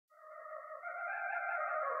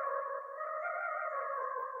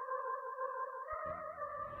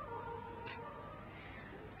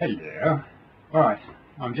Hello. Alright,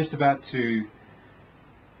 I'm just about to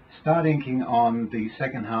start inking on the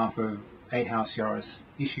second half of 8 House Yorris,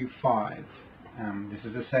 issue 5. This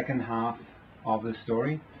is the second half of the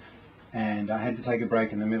story, and I had to take a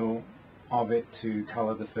break in the middle of it to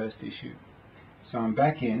colour the first issue. So I'm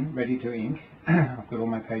back in, ready to ink. I've got all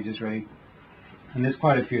my pages ready, and there's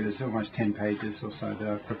quite a few. There's almost 10 pages or so that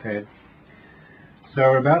I've prepared. So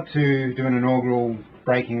we're about to do an inaugural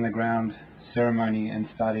breaking the ground ceremony and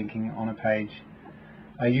start inking on a page.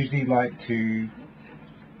 I usually like to,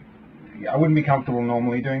 I wouldn't be comfortable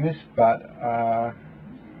normally doing this, but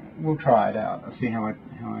we'll try it out. I'll see how I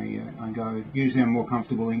go. Usually I'm more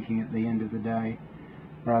comfortable inking at the end of the day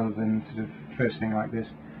rather than sort of first thing like this.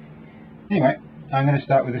 Anyway, I'm going to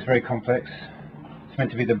start with this very complex. It's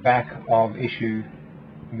meant to be the back of issue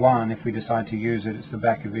 1. If we decide to use it, it's the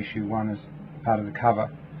back of issue 1 as part of the cover.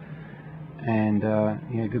 And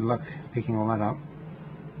yeah, good luck picking all that up.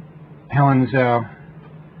 Helen's our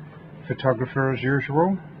photographer as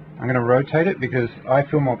usual. I'm going to rotate it because I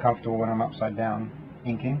feel more comfortable when I'm upside down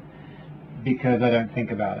inking, because I don't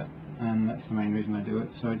think about it, and that's the main reason I do it.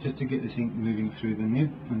 So just to get this ink moving through the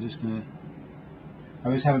nib, I'm just going to, I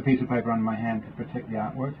always have a piece of paper on my hand to protect the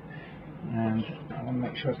artwork, and I want to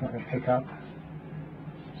make sure it's not going to pick up,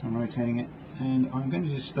 so I'm rotating it. And I'm going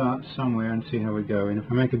to just start somewhere and see how we go, and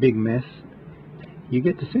if I make a big mess, you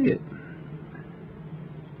get to see it.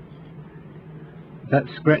 That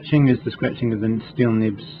scratching is the scratching of the steel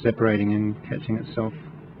nibs separating and catching itself.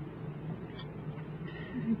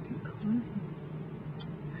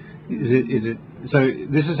 Is it? So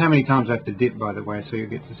this is how many times I have to dip, by the way, so you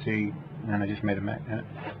get to see. And I just made a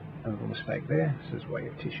little mistake there. This is why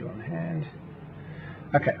you have tissue on the hand.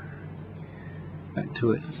 Okay, back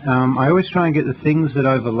to it. I always try and get the things that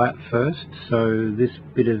overlap first. So this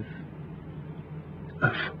bit of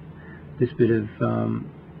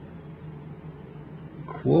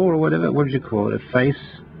claw or whatever, what did you call it, a face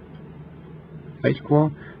claw.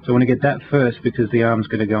 So I want to get that first because the arm's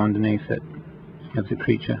going to go underneath it of the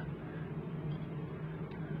creature.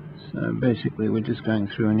 So basically we're just going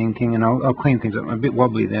through and inking, and I'll clean things up. I'm a bit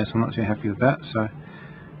wobbly there, so I'm not too happy with that. So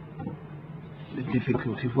the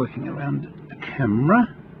difficulty of working around the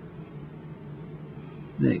camera.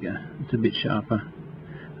 There you go, it's a bit sharper.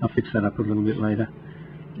 I'll fix that up a little bit later.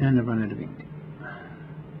 And I've run out of ink.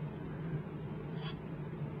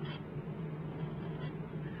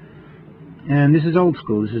 And this is old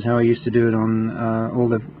school. This is how I used to do it on all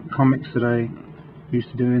the comics that I used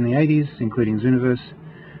to do in the 80s, including Zooniverse.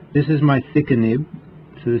 This is my thicker nib.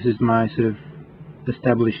 So this is my sort of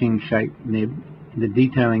establishing shape nib. The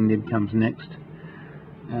detailing nib comes next.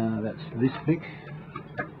 That's this thick.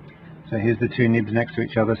 So here's the two nibs next to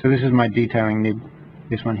each other. So this is my detailing nib,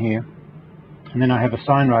 this one here. And then I have a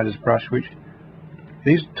sign writer's brush, which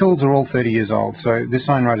these tools are all 30 years old. So this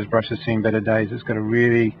sign writer's brush has seen better days. It's got a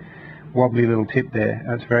really wobbly little tip there.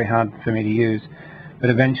 It's very hard for me to use. But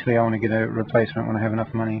eventually I want to get a replacement when I have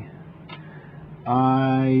enough money.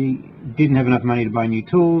 I didn't have enough money to buy new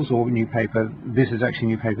tools or new paper. This is actually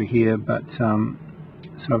new paper here, but so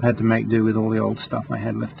I've had to make do with all the old stuff I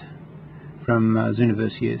had left from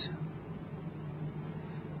Zooniverse years.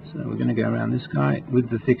 So we're going to go around this guy with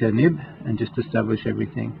the thicker nib and just establish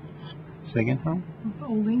everything. Say again, Tom?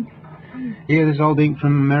 Old ink. Yeah, there's old ink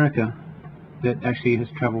from America that actually has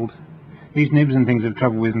travelled. These nibs and things have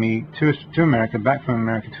travelled with me to America, back from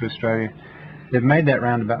America to Australia. They've made that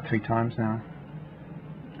round about 3 times now.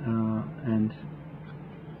 And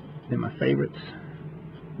they're my favourites.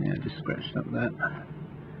 Yeah, just scratched up that.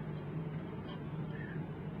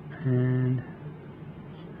 And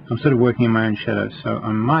I'm sort of working in my own shadows, so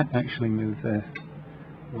I might actually move the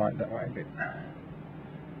light that way a bit.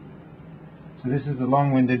 So this is the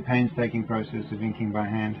long-winded, painstaking process of inking by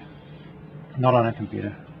hand, not on a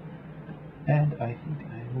computer. And I think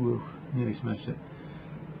I nearly smashed it.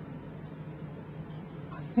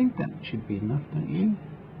 I think that should be enough, don't you?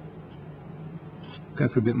 Go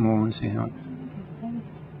for a bit more and see how it...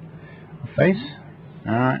 Face?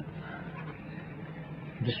 Alright.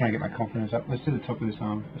 I'm just trying to get my confidence up. Let's do the top of this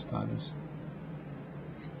arm for starters.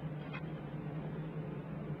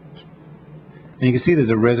 And you can see there's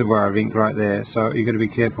a reservoir of ink right there, so you've got to be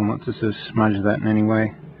careful not to sort of smudge that in any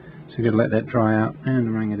way. So you've got to let that dry out, and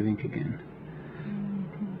I'm running out of ink again.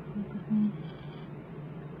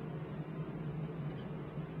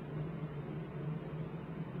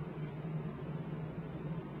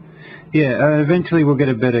 Yeah, eventually we'll get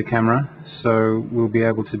a better camera, so we'll be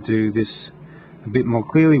able to do this a bit more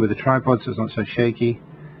clearly with a tripod so it's not so shaky.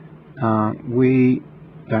 We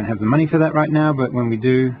don't have the money for that right now, but when we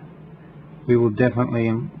do, we will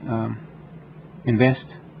definitely invest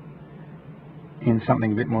in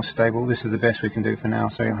something a bit more stable. This is the best we can do for now,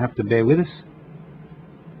 so you'll have to bear with us,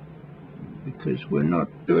 because we're not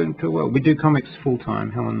doing too well. We do comics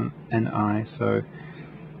full-time, Helen and I, so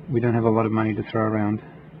we don't have a lot of money to throw around.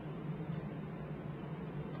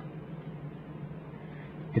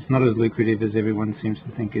 It's not as lucrative as everyone seems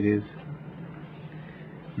to think it is.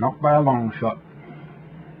 Not by a long shot.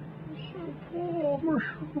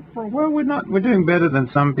 Well, we're doing better than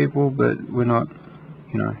some people, but we're not,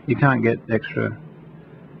 you know, you can't get extras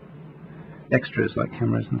like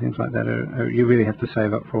cameras and things like that, or you really have to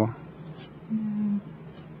save up for.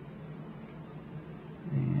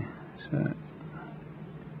 Yeah, so,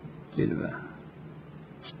 bit of a...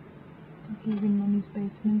 You live in Mummy's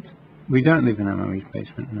basement? We don't live in our Mummy's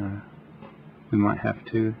basement, no. We might have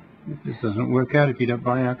to, if this doesn't work out, if you don't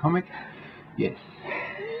buy our comic. Yes.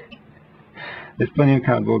 There's plenty of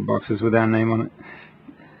cardboard boxes with our name on it.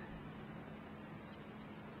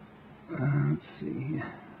 Let's see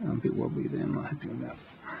here. I'm a bit wobbly there, I'm not happy with that.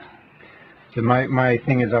 So my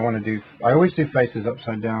thing is I always do faces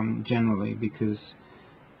upside down generally, because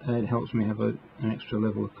it helps me have an extra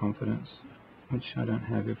level of confidence, which I don't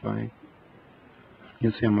have if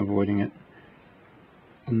you'll see I'm avoiding it.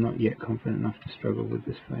 I'm not yet confident enough to struggle with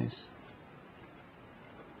this face.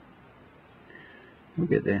 We'll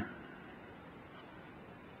get there.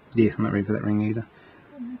 Yeah, I'm not ready for that ring either.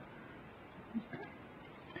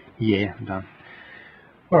 Yeah, I'm done.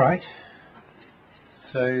 Alright,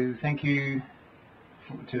 so thank you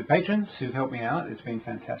to the patrons who've helped me out. It's been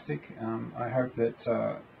fantastic. I hope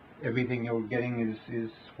that everything you're getting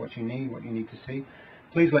is what you need to see.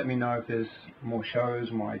 Please let me know if there's more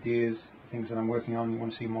shows, more ideas, things that I'm working on you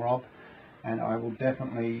want to see more of, and I will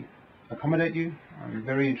definitely accommodate you. I'm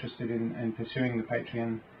very interested in pursuing the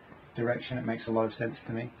Patreon direction. It makes a lot of sense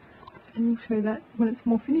to me. And we'll show that when it's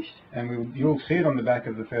more finished. And you'll see it on the back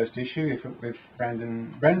of the first issue if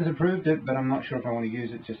Brandon's approved it, but I'm not sure if I want to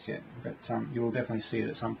use it just yet. But you will definitely see it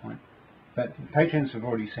at some point. But patrons have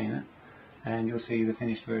already seen it, and you'll see the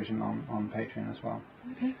finished version on Patreon as well.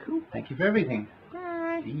 Okay, cool. Thank you for everything.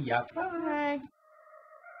 Bye. See ya. Bye.